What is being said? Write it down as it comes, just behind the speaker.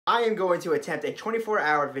I am going to attempt a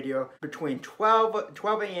 24-hour video between 12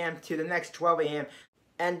 a.m. to the next 12 a.m.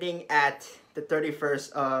 ending at the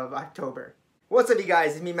 31st of October. What's up, you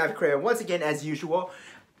guys? It's me, Maverick Crayo. Once again, as usual,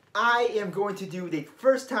 I am going to do the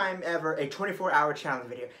first time ever a 24-hour challenge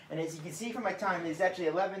video. And as you can see from my time, it's actually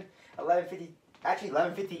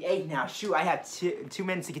 11:58 now. Shoot, I have two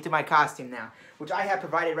minutes to get to my costume now, which I have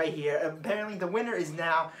provided right here. Apparently, the winner is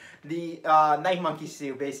now the Night Monkey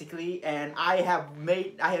suit, basically, and I have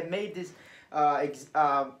made this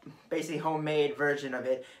basically homemade version of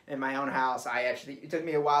it in my own house. It took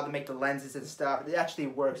me a while to make the lenses and stuff. It actually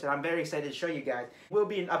works, and I'm very excited to show you guys. It will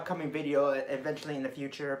be an upcoming video eventually in the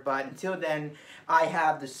future, but until then, I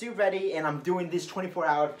have the suit ready, and I'm doing this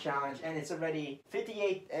 24-hour challenge, and it's already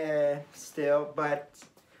 58 still, but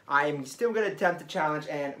I'm still going to attempt the challenge,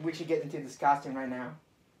 and we should get into this costume right now.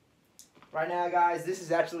 Right now, guys, this is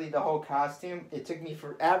actually the whole costume. It took me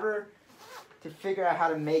forever to figure out how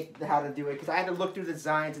to do it, because I had to look through the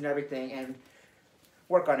designs and everything and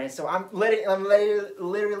work on it. So I'm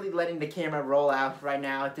literally letting the camera roll out right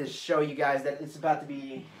now to show you guys that it's about to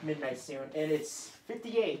be midnight soon, and it's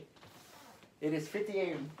 58. It is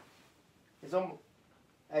 58. It's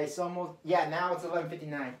almost yeah. Now it's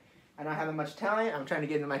 11:59. I don't have much time. I'm trying to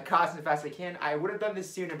get into my costume as fast as I can. I would have done this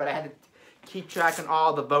sooner, but I had to keep track on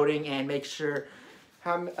all the voting and make sure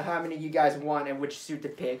how many you guys want and which suit to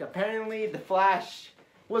pick. Apparently, the Flash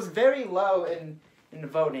was very low in the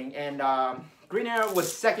voting, and Green Arrow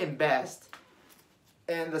was second best.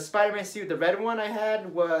 And the Spider-Man suit, the red one I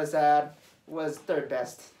had, was third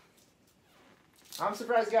best. I'm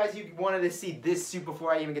surprised, guys, you wanted to see this suit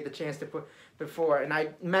before I even get the chance to put before. And I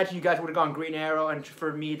imagine you guys would have gone Green Arrow, and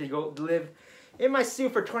for me to go live in my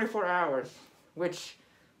suit for 24 hours, which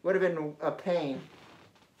would have been a pain.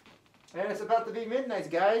 And it's about to be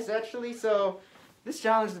midnight, guys, actually, so this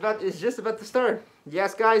challenge is just about to start.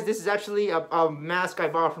 Yes, guys, this is actually a mask I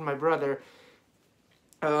bought from my brother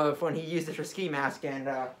when he used it for ski mask, and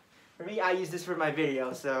for me, I use this for my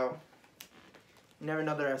video, so you never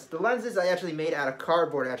know the rest. The lenses I actually made out of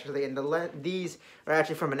cardboard, actually, and these are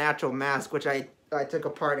actually from an actual mask, which I took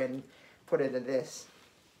apart and put into this.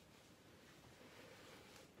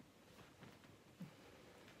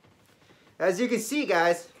 As you can see,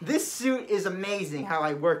 guys, this suit is amazing how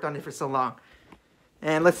I worked on it for so long.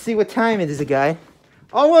 And let's see what time it is, guy.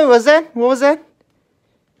 Oh, what was that? What was that?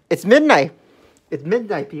 It's midnight. It's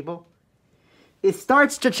midnight, people. It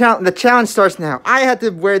starts the challenge starts now. I had to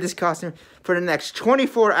wear this costume for the next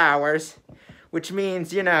 24 hours, which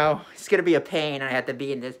means, you know, it's going to be a pain. I have to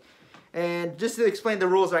be in this. And just to explain the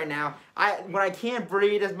rules right now, when I can't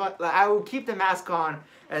breathe as much, I will keep the mask on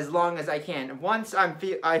as long as I can. Once I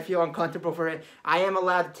feel uncomfortable for it, I am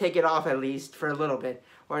allowed to take it off at least for a little bit,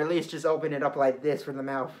 or at least just open it up like this from the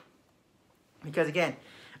mouth. Because again,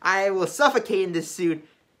 I will suffocate in this suit,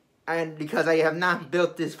 and because I have not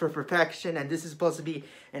built this for perfection, and this is supposed to be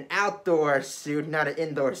an outdoor suit, not an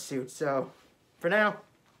indoor suit. So for now,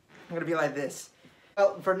 I'm gonna be like this.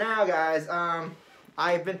 Well, for now, guys,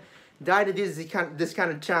 I've been dying to do this kind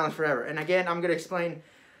of challenge forever, and again, I'm gonna explain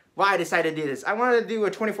why I decided to do this. I wanted to do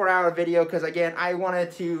a 24-hour video because, again, I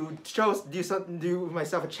wanted to do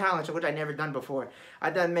myself a challenge, which I never done before.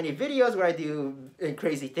 I've done many videos where I do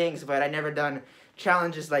crazy things, but I never done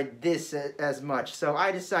challenges like this as much. So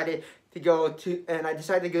I decided to go with a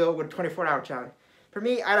 24-hour challenge. For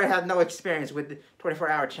me, I don't have no experience with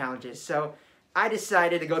 24-hour challenges, so I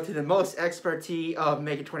decided to go to the most expertise of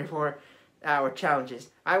making 24-hour challenges.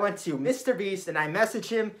 I went to Mr. Beast and I messaged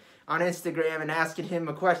him on Instagram and asking him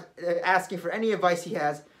asking for any advice he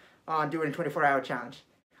has on doing a 24-hour challenge.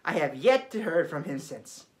 I have yet to heard from him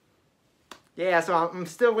since. Yeah, so I'm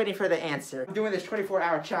still waiting for the answer. I'm doing this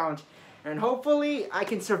 24-hour challenge, and hopefully I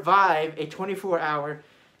can survive a 24-hour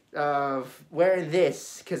of wearing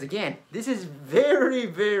this, because again, this is very,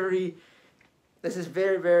 very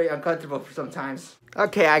uncomfortable sometimes.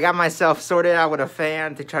 Okay, I got myself sorted out with a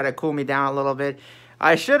fan to try to cool me down a little bit.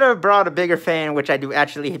 I should have brought a bigger fan, which I do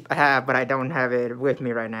actually have, but I don't have it with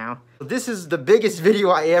me right now. This is the biggest video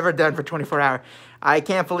I ever done for 24 hours. I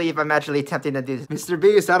can't believe I'm actually attempting to do this. Mr.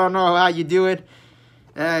 Beast, I don't know how you do it.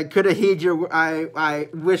 Could have heed your. I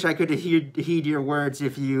wish I could have heed your words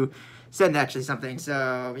if you said actually something.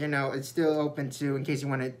 So you know, it's still open to in case you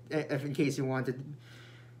want to.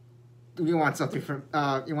 You want something from.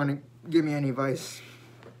 You want to give me any advice.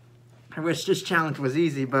 I wish this challenge was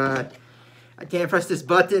easy, but I can't press this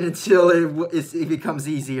button until it becomes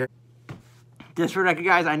easier. Just for the record,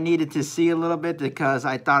 guys, I needed to see a little bit because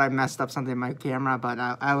I thought I messed up something in my camera, but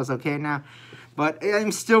I was okay now. But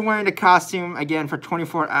I'm still wearing the costume again for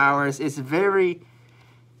 24 hours. It's very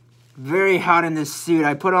very hot in this suit.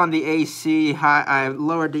 I put on the AC, I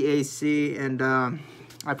lowered the AC, and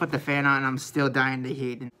I put the fan on, and I'm still dying to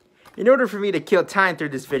heat. In order for me to kill time through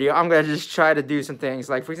this video, I'm going to just try to do some things.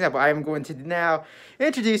 Like, for example, I am going to now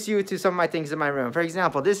introduce you to some of my things in my room. For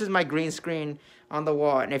example, this is my green screen on the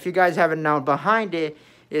wall. And if you guys haven't known, behind it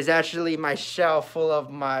is actually my shelf full of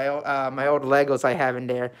my my old Legos I have in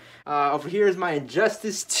there. Over here is my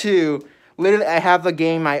Injustice 2. Literally, I have the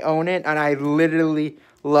game, I own it, and I literally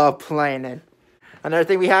love playing it. Another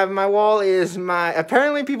thing we have in my wall is my,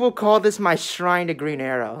 apparently people call this my shrine to Green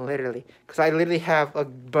Arrow, literally. Because I literally have a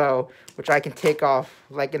bow, which I can take off,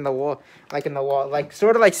 like in the wall, like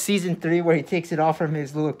sort of like season 3 where he takes it off from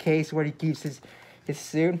his little case where he keeps his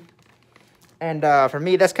suit. And for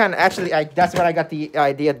me, that's kind of, actually, that's what I got the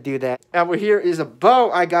idea to do that. Over here is a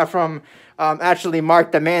bow I got from, actually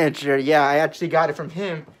Mark the manager. Yeah, I actually got it from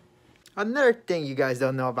him. Another thing you guys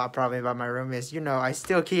don't know about probably about my room is, you know, I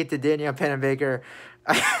still keep the Daniel Pennebaker.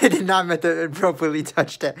 I did not meant to appropriately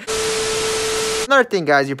touch that. Another thing,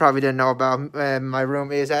 guys, you probably didn't know about my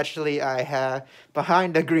room is actually I have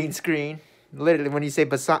behind the green screen. Literally, when you say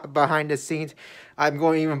behind the scenes, I'm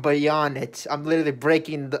going even beyond it. I'm literally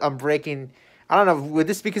breaking. I'm breaking. I don't know. Would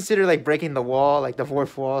this be considered like breaking the wall, like the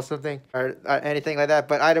fourth wall or something, or anything like that?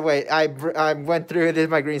 But either way, I went through this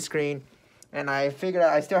my green screen. And I figured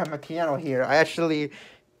out I still have my piano here. I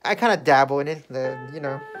kind of dabble in it, you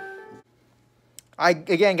know.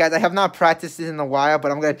 Again, guys, I have not practiced this in a while,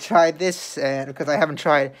 but I'm going to try this because I haven't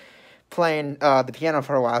tried playing the piano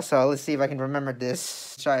for a while. So let's see if I can remember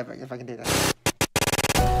this. Try if I can do that.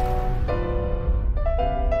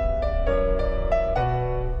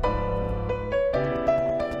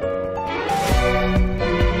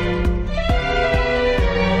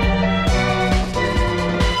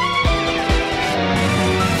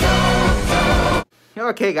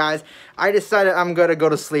 Okay, guys, I decided I'm gonna go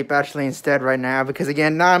to sleep actually instead right now because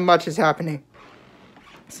again, not much is happening.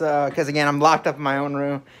 So, because again, I'm locked up in my own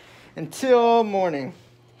room until morning.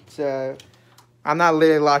 So, I'm not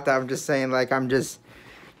literally locked up. I'm just saying, like, I'm just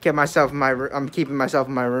keeping myself in my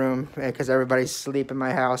room because everybody's asleep in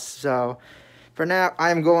my house. So, for now,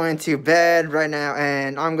 I'm going to bed right now,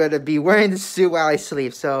 and I'm gonna be wearing the suit while I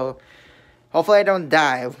sleep. So, hopefully, I don't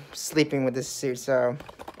die sleeping with this suit. So.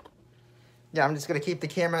 Yeah, I'm just going to keep the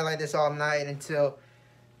camera like this all night until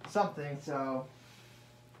something, so.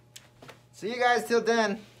 See you guys till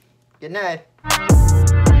then. Good night.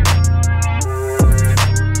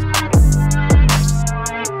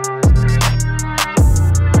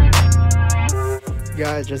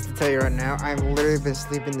 Guys, just to tell you right now, I've literally been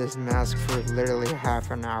sleeping this mask for literally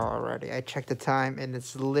half an hour already. I checked the time and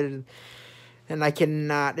it's literally... And I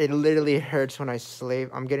cannot, it literally hurts when I sleep.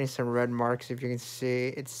 I'm getting some red marks, if you can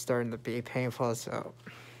see. It's starting to be painful, so.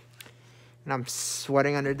 And I'm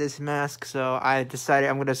sweating under this mask, so I decided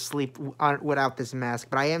I'm going to sleep without this mask.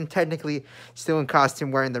 But I am technically still in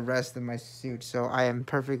costume wearing the rest of my suit, so I am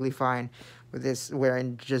perfectly fine with this,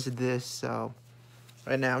 wearing just this, so.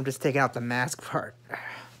 Right now, I'm just taking out the mask part.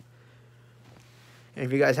 And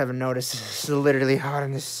if you guys haven't noticed, it's literally hot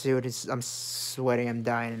in this suit. I'm sweating, I'm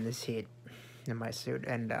dying in this heat. In my suit,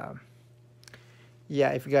 and yeah,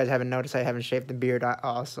 if you guys haven't noticed, I haven't shaved the beard.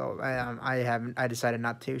 I decided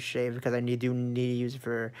not to shave because I do need to use it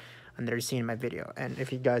for another scene in my video. And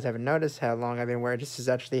if you guys haven't noticed how long I've been wearing, this is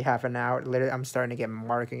actually half an hour. Literally, I'm starting to get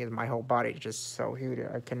marking in my whole body, just so heated.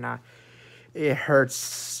 I cannot. It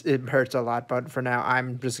hurts. It hurts a lot. But for now,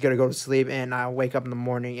 I'm just gonna go to sleep, and I'll wake up in the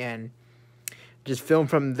morning and just film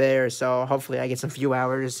from there. So hopefully, I get some few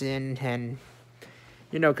hours in and.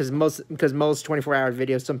 You know, because most 24-hour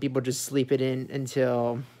videos, some people just sleep it in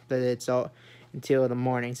until the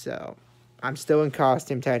morning. So I'm still in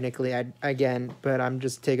costume technically, but I'm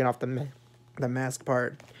just taking off the mask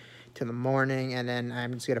part till the morning, and then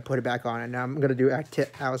I'm just gonna put it back on, and I'm gonna do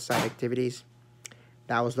outside activities.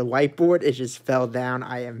 That was the whiteboard. It just fell down.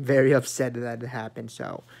 I am very upset that it happened.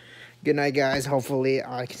 So. Good night, guys. Hopefully,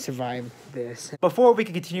 I can survive this. Before we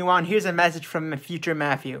can continue on, here's a message from future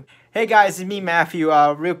Matthew. Hey, guys, it's me, Matthew.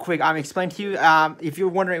 Real quick, I'm explaining to you. If you're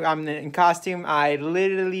wondering, I'm in costume. I'm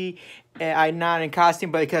not in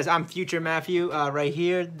costume, but because I'm future Matthew right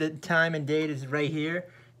here. The time and date is right here,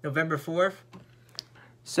 November 4th.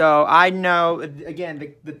 So I know,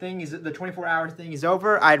 again, the thing is, the 24-hour thing is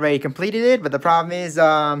over. I already completed it, but the problem is, we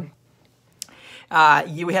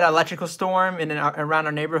had an electrical storm around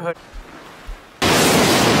our neighborhood.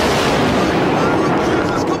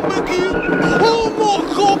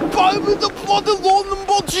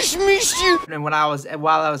 And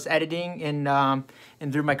while I was editing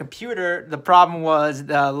and through my computer, the problem was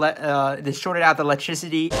they shorted out the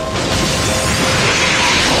electricity.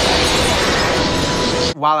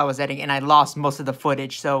 while I was editing, and I lost most of the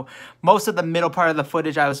footage. So most of the middle part of the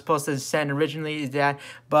footage I was supposed to send originally is that,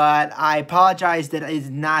 but I apologize that it is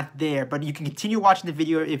not there. But you can continue watching the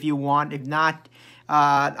video if you want. If not,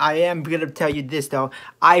 I am gonna tell you this though.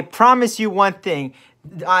 I promise you one thing.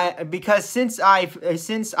 Because since I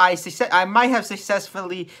might have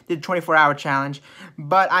successfully did 24-hour challenge,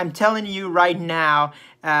 but I'm telling you right now,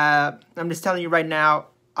 I'm just telling you right now,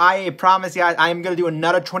 I promise guys, I am gonna do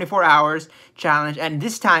another 24 hours challenge, and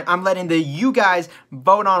this time I'm letting you guys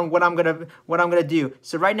vote on what I'm gonna do.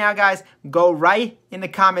 So right now, guys, go right in the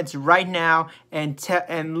comments right now and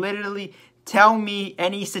literally tell me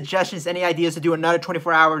any suggestions, any ideas to do another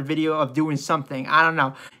 24-hour video of doing something. I don't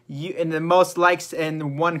know. And the most likes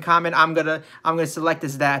in one comment, I'm gonna select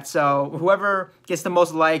as that. So whoever gets the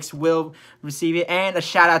most likes will receive it, and a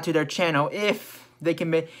shout out to their channel if they can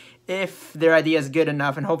make, if their idea is good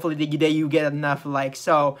enough, and hopefully you get enough likes.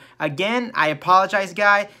 So again, I apologize,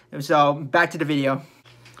 guys. So back to the video.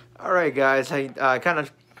 All right, guys. I kind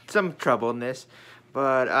of some trouble in this.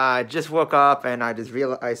 But I just woke up and I just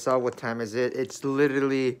realized, I saw what time is it. It's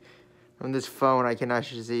literally on this phone. I can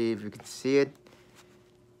actually see if you can see it.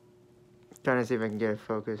 Trying to see if I can get it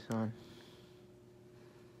focused on.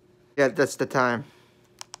 Yeah, that's the time.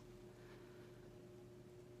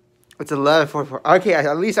 It's 11:44. Okay,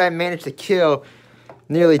 at least I managed to kill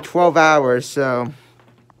nearly 12 hours. So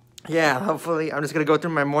yeah, hopefully I'm just gonna go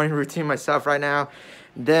through my morning routine myself right now.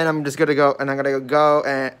 Then I'm just gonna go, and I'm gonna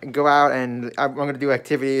go out, and I'm gonna do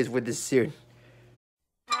activities with this suit.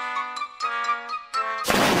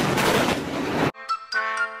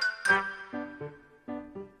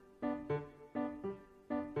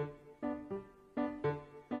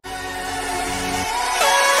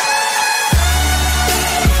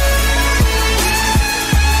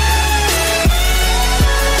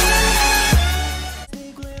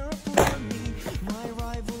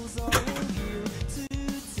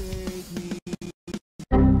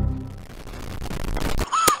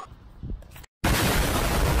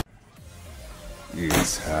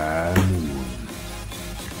 It's Halloween.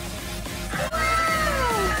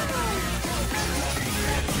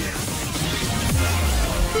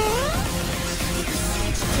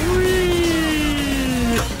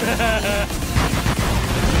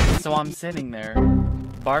 So I'm sitting there,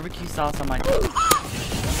 barbecue sauce on my...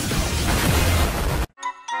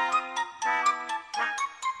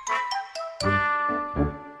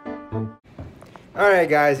 Alright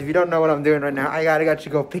guys, if you don't know what I'm doing right now, I gotta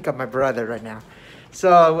go pick up my brother right now.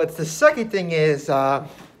 So what's the second thing is, I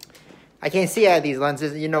can't see out of these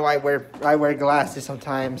lenses. You know, I wear glasses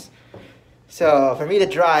sometimes. So for me to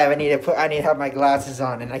drive, I need to have my glasses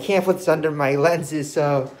on, and I can't put this under my lenses.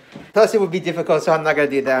 So plus it would be difficult, so I'm not gonna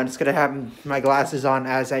do that. I'm just gonna have my glasses on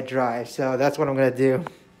as I drive. So that's what I'm gonna do.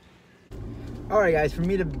 Alright guys, for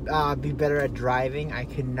me to be better at driving, I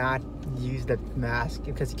could not use the mask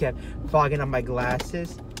because it kept fogging up my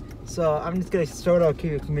glasses. So I'm just gonna sort of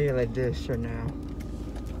keep me like this for now.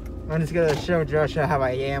 I'm just gonna show Joshua how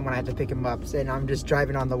I am when I have to pick him up. And I'm just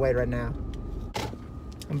driving on the way right now.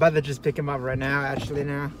 I'm about to just pick him up right now, actually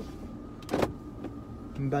now.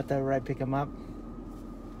 I'm about to pick him up.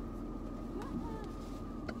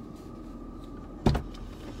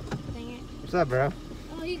 Dang it. What's up, bro?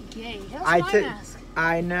 Oh, you gay. That was my mask.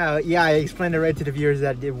 I know. Yeah, I explained it right to the viewers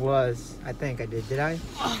that it was. I think I did. Did I?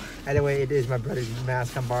 Anyway, it is my brother's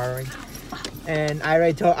mask I'm borrowing. And I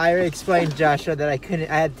already explained to Joshua that I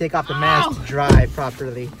had to take off the mask to drive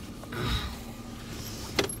properly.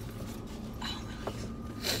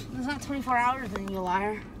 It's not 24 hours then, you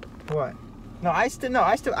liar. What? No, I still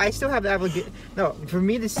have the obligation. No, for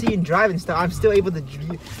me to see and drive and stuff, I'm able to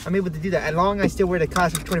do that. As long as I still wear the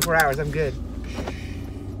costume for 24 hours, I'm good.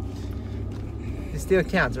 It still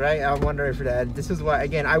counts, right? I'm wondering for that. This is why,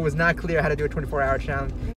 again, I was not clear how to do a 24-hour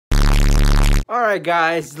challenge. All right,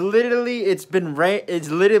 guys. Literally, it's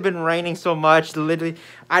literally been raining so much. Literally,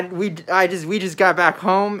 we just got back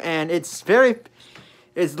home, and it's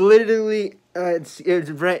literally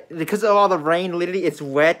because of all the rain. Literally, it's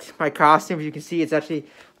wet. My costume, if you can see, it's actually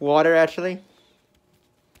water. Actually,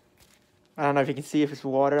 I don't know if you can see if it's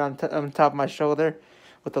water on top of my shoulder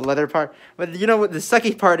with the leather part. But you know what? The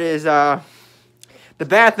sucky part is the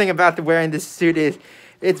bad thing about wearing this suit is.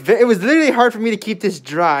 It was literally hard for me to keep this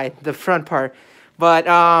dry, the front part. But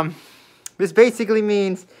this basically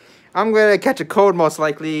means I'm gonna catch a cold most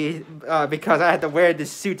likely because I had to wear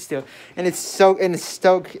this suit still, and it's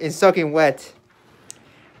soaking wet.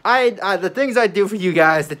 The things I do for you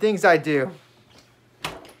guys, the things I do.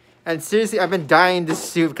 And seriously, I've been dyeing this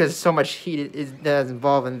suit because so much heat is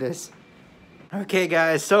involved in this. Okay,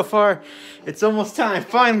 guys, so far it's almost time.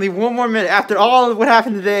 Finally, 1 more minute. After all of what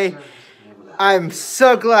happened today, I'm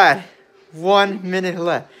so glad. 1 minute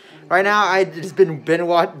left. Right now, I just been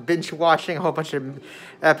binge watching a whole bunch of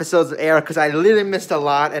episodes of Arrow because I literally missed a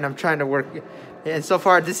lot, and I'm trying to work. And so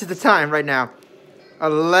far, this is the time right now.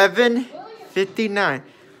 11:59.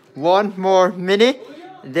 1 more minute,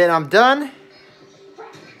 then I'm done.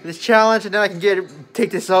 This challenge, and then I can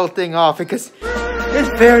take this whole thing off because it's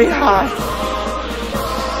very hot.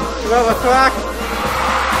 12 o'clock.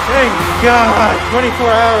 Thank God. 24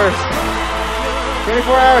 hours.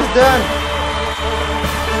 24 hours done.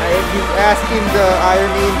 If you asking the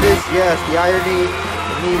irony in this, yes, the irony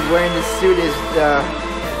of me wearing this suit is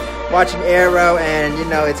watching Arrow, and you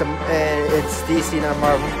know it's DC, not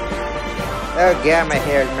Marvel. Oh God, my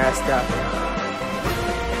hair is messed up.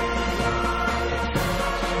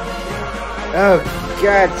 Oh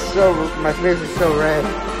God, my face is so red.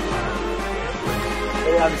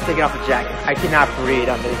 I'm just taking off the jacket. I cannot breathe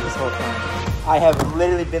under this whole time. I have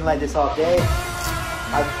literally been like this all day.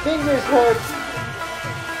 My fingers hurt.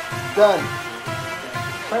 Done.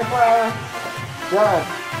 24 hours. Done.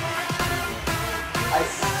 I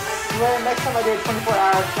swear next time I do a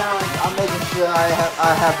 24-hour challenge, I'm making sure I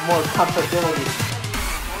have more comfortability.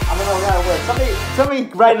 I don't know what that word. Somebody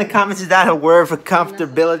write in the comments, is that a word for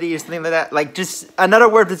comfortability or something like that? Like just another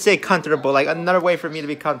word to say comfortable, like another way for me to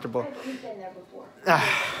be comfortable.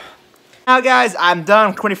 Now guys, I'm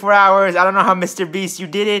done. 24 hours. I don't know how Mr. Beast you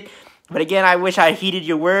did it. But again, I wish I heeded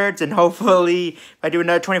your words, and hopefully if I do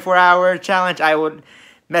another 24-hour challenge, I would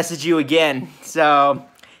message you again. So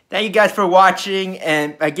thank you guys for watching,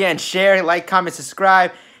 and again, share, like, comment,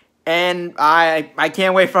 subscribe, and I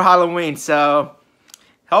can't wait for Halloween. So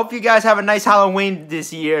hope you guys have a nice Halloween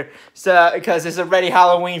this year, so because it's already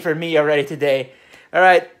Halloween for me already today. All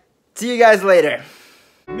right, see you guys later.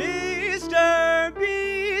 Mr.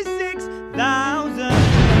 B6000.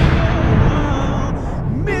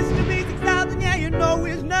 Mr. B6000, yeah, you know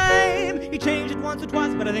his name. He changed it once or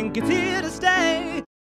twice, but I think it's here to stay.